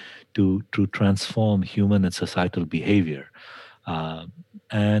opportunity to transform human and societal behavior.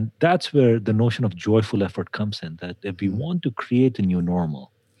 And that's where the notion of joyful effort comes in, that if we want to create a new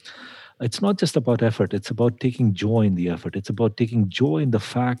normal, it's not just about effort, it's about taking joy in the effort. It's about taking joy in the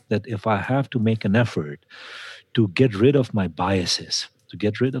fact that if I have to make an effort to get rid of my biases, to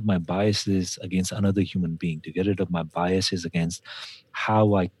get rid of my biases against another human being, to get rid of my biases against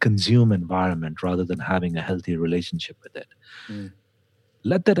how I consume environment rather than having a healthy relationship with it.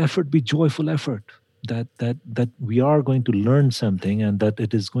 Let that effort be joyful effort, that we are going to learn something and that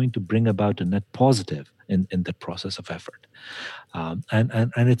it is going to bring about a net positive in the process of effort.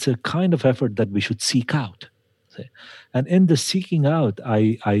 And it's a kind of effort that we should seek out. And in the seeking out,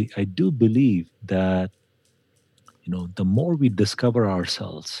 I do believe that the more we discover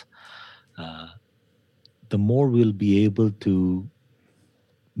ourselves, the more we'll be able to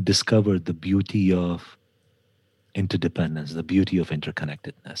discover the beauty of interdependence, the beauty of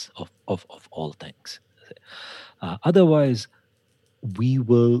interconnectedness of all things. Otherwise, we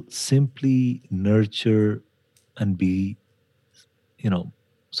will simply nurture and be,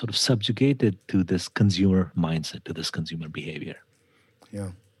 sort of subjugated to this consumer mindset, to this consumer behavior.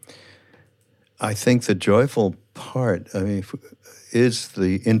 Yeah. I think the joyful part, is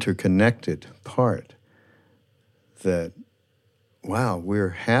the interconnected part, that, wow, we're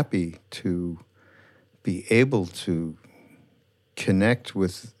happy to be able to connect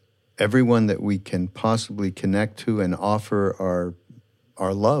with everyone that we can possibly connect to and offer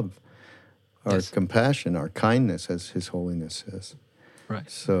our love, our compassion, our kindness, as His Holiness says. Right.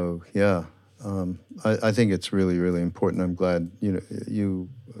 So, yeah, I think it's really, really important. I'm glad you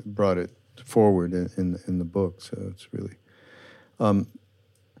brought it forward in the book. So it's really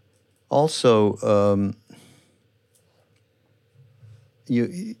also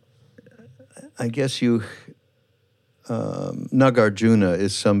I guess Nagarjuna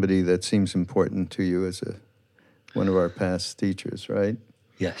is somebody that seems important to you as one of our past teachers, right?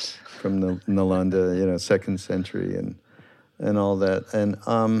 Yes. From the Nalanda, 2nd century and all that. And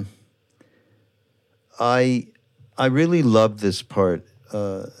I really love this part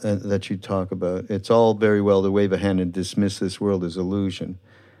that you talk about. It's all very well to wave a hand and dismiss this world as illusion.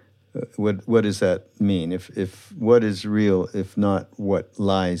 What does that mean? If what is real, if not what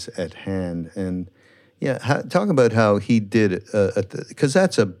lies at hand? And talk about how he did it, because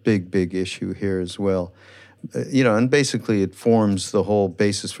that's a big issue here as well. And basically it forms the whole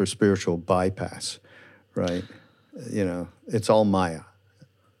basis for spiritual bypass, right? It's all Maya.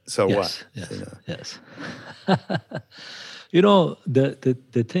 So yes, what? Yes.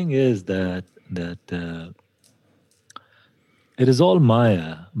 The thing is that it is all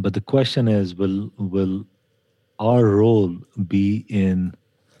Maya, but the question is, will our role be in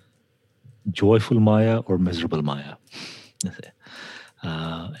joyful Maya or miserable Maya?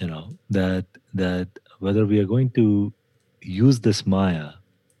 That whether we are going to use this Maya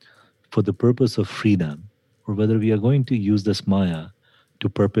for the purpose of freedom, or whether we are going to use this Maya to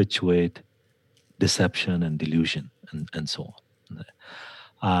perpetuate deception and delusion and so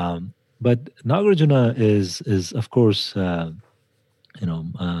on. But Nagarjuna is of course, a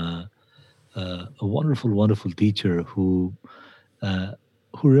wonderful, wonderful teacher uh,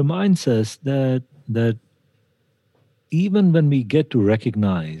 who reminds us that even when we get to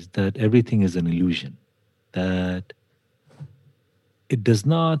recognize that everything is an illusion, that it does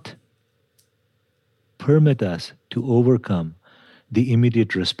not permit us to overcome the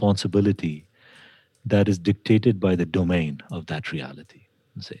immediate responsibility that is dictated by the domain of that reality.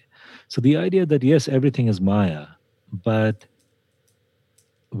 See? So the idea that yes, everything is Maya, but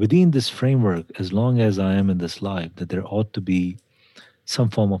within this framework, as long as I am in this life, that there ought to be some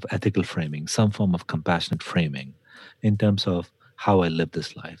form of ethical framing, some form of compassionate framing in terms of how I live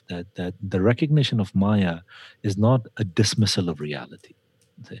this life. That the recognition of Maya is not a dismissal of reality.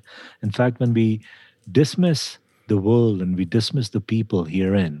 See? In fact, when we dismiss the world and we dismiss the people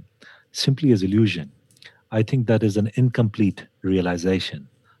herein simply as illusion, I think that is an incomplete realization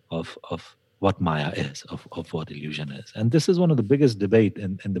of what Maya is, of what illusion is. And this is one of the biggest debate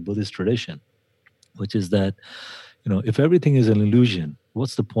in the Buddhist tradition, which is that, if everything is an illusion,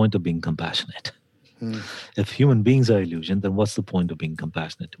 what's the point of being compassionate? If human beings are illusion, then what's the point of being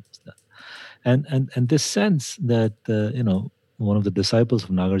compassionate towards them? And this sense that, one of the disciples of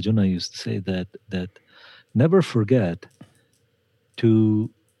Nagarjuna used to say that never forget to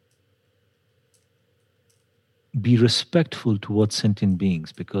be respectful towards sentient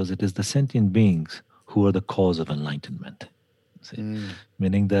beings, because it is the sentient beings who are the cause of enlightenment.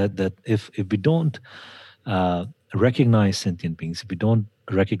 Meaning that if we don't recognize sentient beings, if we don't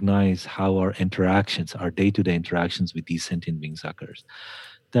recognize how our interactions, our day-to-day interactions with these sentient beings occurs,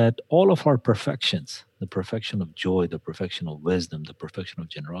 that all of our perfections, the perfection of joy, the perfection of wisdom, the perfection of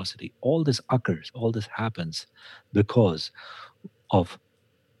generosity, all this occurs, all this happens because of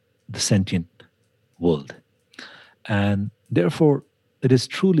the sentient world. And therefore, it is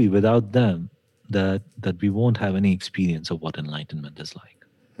truly without them that we won't have any experience of what enlightenment is like.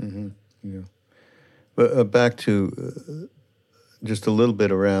 Mm-hmm. Yeah. But back to just a little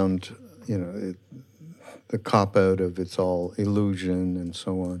bit around, the cop-out of it's all illusion and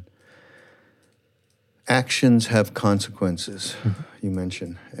so on. Actions have consequences, you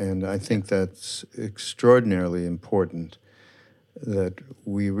mentioned, and I think that's extraordinarily important that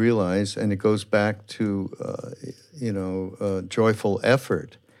we realize, and it goes back to, joyful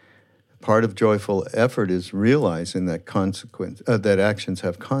effort. Part of joyful effort is realizing that that actions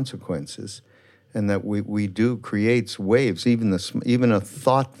have consequences, and that we do creates waves. Even a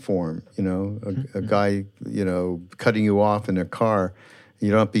thought form. A guy cutting you off in a car. You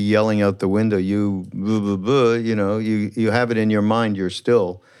don't have to be yelling out the window. You blah blah blah. You have it in your mind. You're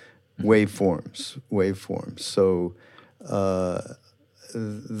still waveforms. So.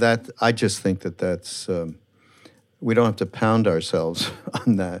 That I just think that's we don't have to pound ourselves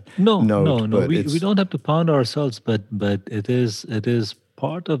on that. No. We don't have to pound ourselves, but it is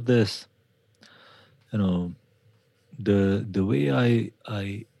part of this. The way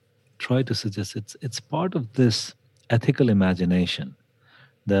I try to suggest it's part of this ethical imagination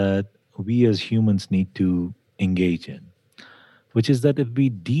that we as humans need to engage in, which is that if we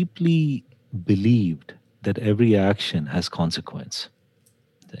deeply believed that every action has consequence.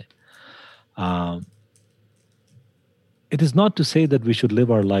 It is not to say that we should live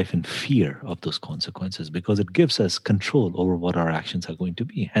our life in fear of those consequences, because it gives us control over what our actions are going to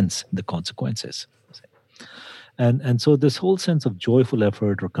be, hence the consequences. And so this whole sense of joyful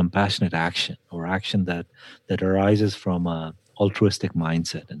effort or compassionate action, or action that arises from an altruistic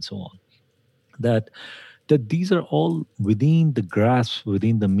mindset and so on, that these are all within the grasp,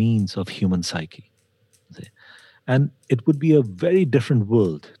 within the means of human psyche. And it would be a very different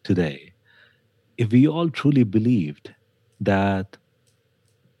world today if we all truly believed that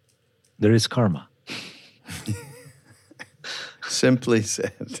there is karma. Simply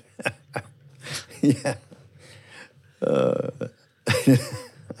said. Yeah.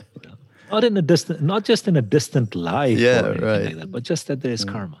 Not just in a distant life, yeah, or anything right, like that, but just that there is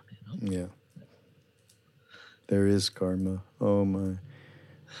karma. Yeah. There is karma. Oh my.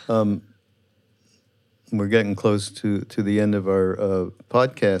 We're getting close to the end of our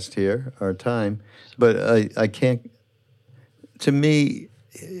podcast here, our time. But I can't... To me,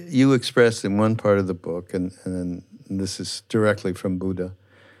 you expressed in one part of the book, and this is directly from Buddha,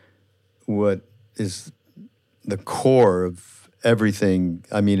 what is the core of everything.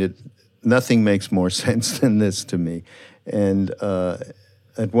 I mean, nothing makes more sense than this to me. And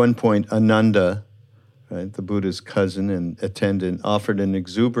at one point, Ananda, right, the Buddha's cousin and attendant, offered an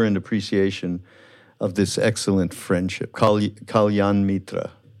exuberant appreciation of this excellent friendship, Kalyan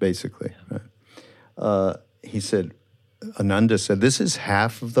Mitra, basically. Right? He said, Ananda said, this is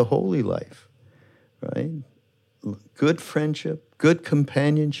half of the holy life, right? Good friendship, good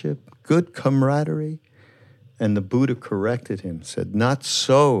companionship, good camaraderie. And the Buddha corrected him, said, not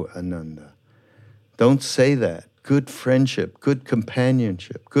so, Ananda. Don't say that. Good friendship, good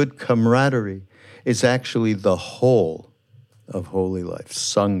companionship, good camaraderie is actually the whole of holy life.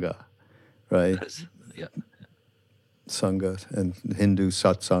 Sangha, right? Yeah. Sangha and Hindu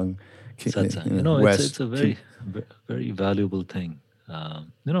satsang. Satsang. It's a very, very valuable thing.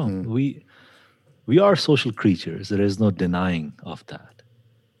 We are social creatures. There is no denying of that.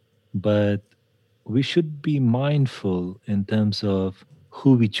 But we should be mindful in terms of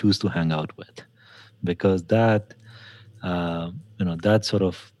who we choose to hang out with, because that that sort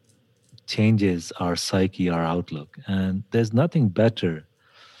of changes our psyche, our outlook. And there's nothing better.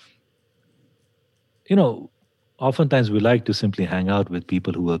 Oftentimes we like to simply hang out with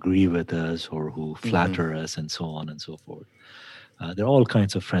people who agree with us or who flatter us and so on and so forth. There are all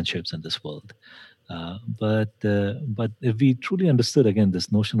kinds of friendships in this world. But if we truly understood, again,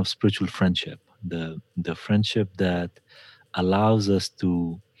 this notion of spiritual friendship, the friendship that allows us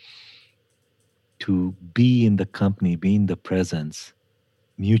to be in the company, be in the presence,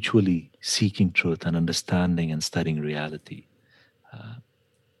 mutually seeking truth and understanding and studying reality.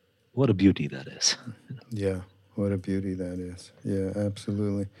 What a beauty that is. Yeah, what a beauty that is. Yeah,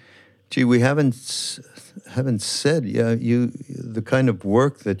 absolutely. Gee, we haven't said, the kind of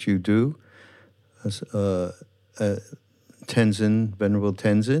work that you do. Tenzin, Venerable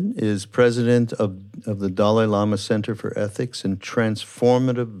Tenzin, is president of the Dalai Lama Center for Ethics and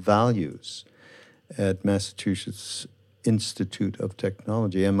Transformative Values at Massachusetts Institute of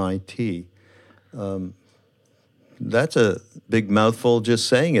Technology, MIT. That's a big mouthful just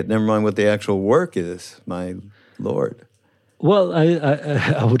saying it. Never mind what the actual work is, my Lord. Well,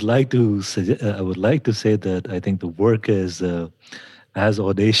 I would like to say that I think the work is as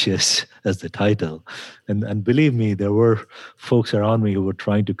audacious as the title, and believe me, there were folks around me who were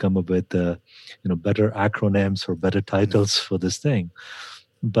trying to come up with better acronyms or better titles for this thing.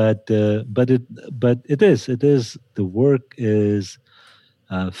 But it is the work is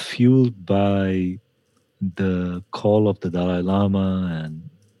fueled by the call of the Dalai Lama and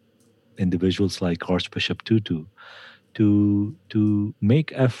individuals like Archbishop Tutu to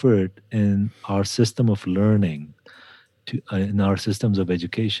make effort in our system of learning, in our systems of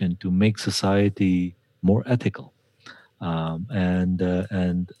education, to make society more ethical, and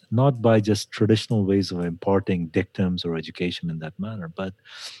not by just traditional ways of imparting dictums or education in that manner,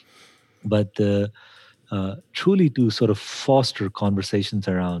 but truly to sort of foster conversations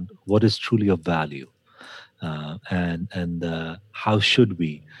around what is truly of value. And how should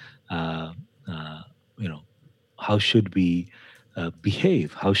we, how should we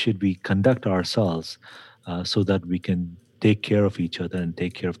behave? How should we conduct ourselves so that we can take care of each other and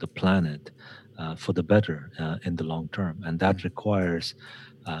take care of the planet for the better in the long term? And that requires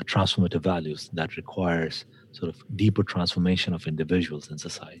transformative values. That requires sort of deeper transformation of individuals in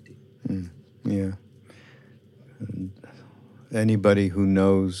society. Yeah. And anybody who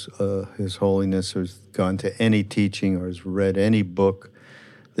knows His Holiness or has gone to any teaching or has read any book,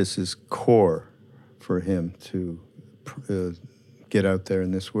 this is core for him to get out there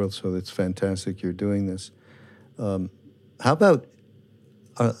in this world. So it's fantastic you're doing this. How about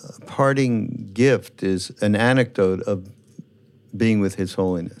a parting gift is an anecdote of being with His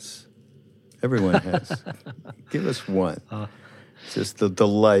Holiness? Everyone has. Give us one. Just the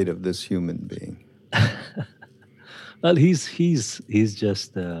delight of this human being. Well, he's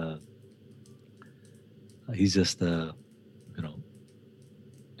just a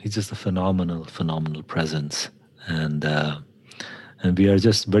phenomenal presence, and we are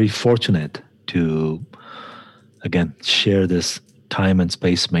just very fortunate to again share this time and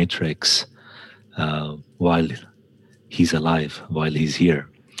space matrix while he's alive, while he's here,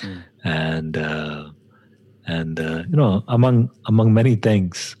 and among many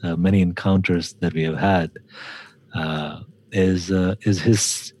things, many encounters that we have had. Is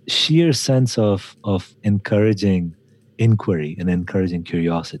his sheer sense of encouraging inquiry and encouraging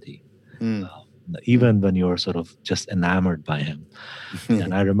curiosity, even when you're sort of just enamored by him.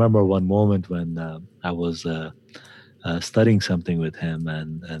 And I remember one moment when I was studying something with him,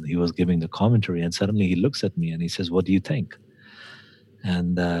 and he was giving the commentary, and suddenly he looks at me and he says, "What do you think?"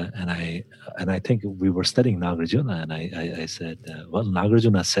 And I think we were studying Nagarjuna, and I said, "Well,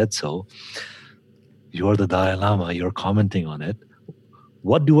 Nagarjuna said so. You're the Dalai Lama, you're commenting on it.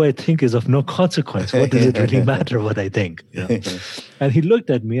 What do I think is of no consequence? What does it really matter what I think?" And he looked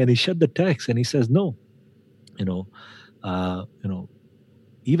at me and he shut the text and he says, "No,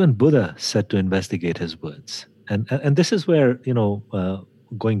 even Buddha said to investigate his words. And this is where,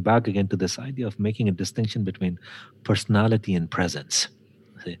 going back again to this idea of making a distinction between personality and presence.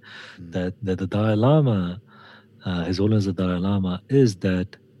 See, that the Dalai Lama, His Holiness the Dalai Lama, is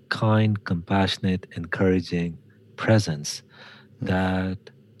that kind, compassionate, encouraging presence that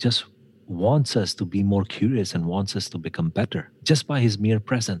just wants us to be more curious and wants us to become better just by his mere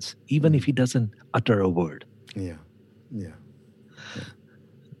presence, even if he doesn't utter a word. Yeah.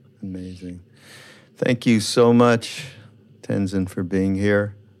 Amazing. Thank you so much, Tenzin, for being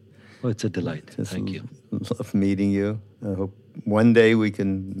here. Oh, it's a delight. Thank you. Love meeting you. I hope one day we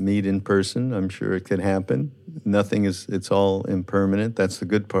can meet in person. I'm sure it can happen. It's all impermanent. That's the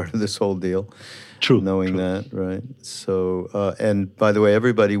good part of this whole deal. True. Knowing that, right? So, and by the way,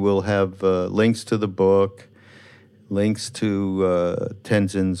 everybody will have links to the book, links to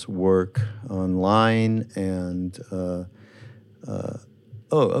Tenzin's work online, and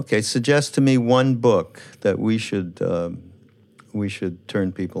okay. Suggest to me one book that we should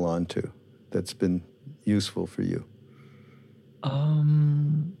turn people on to that's been useful for you.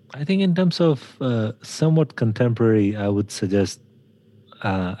 I think in terms of somewhat contemporary, I would suggest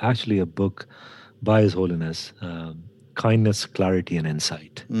actually a book by His Holiness, Kindness, Clarity, and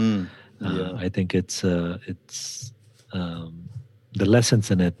Insight. I think it's the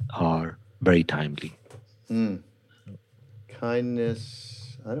lessons in it are very timely.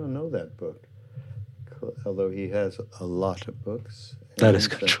 Kindness, I don't know that book, although he has a lot of books. That is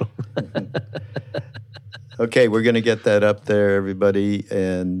true. Okay, we're going to get that up there, everybody.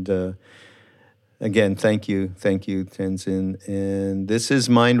 And again, thank you, Tenzin. And this is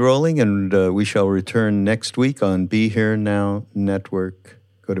Mind Rolling, and we shall return next week on Be Here Now Network.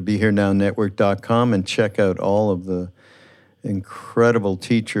 Go to BeHereNowNetwork.com and check out all of the incredible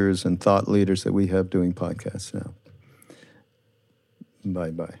teachers and thought leaders that we have doing podcasts now.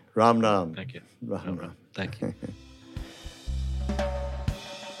 Bye-bye. Ram Nam. Thank you. Ram Nam. Thank you.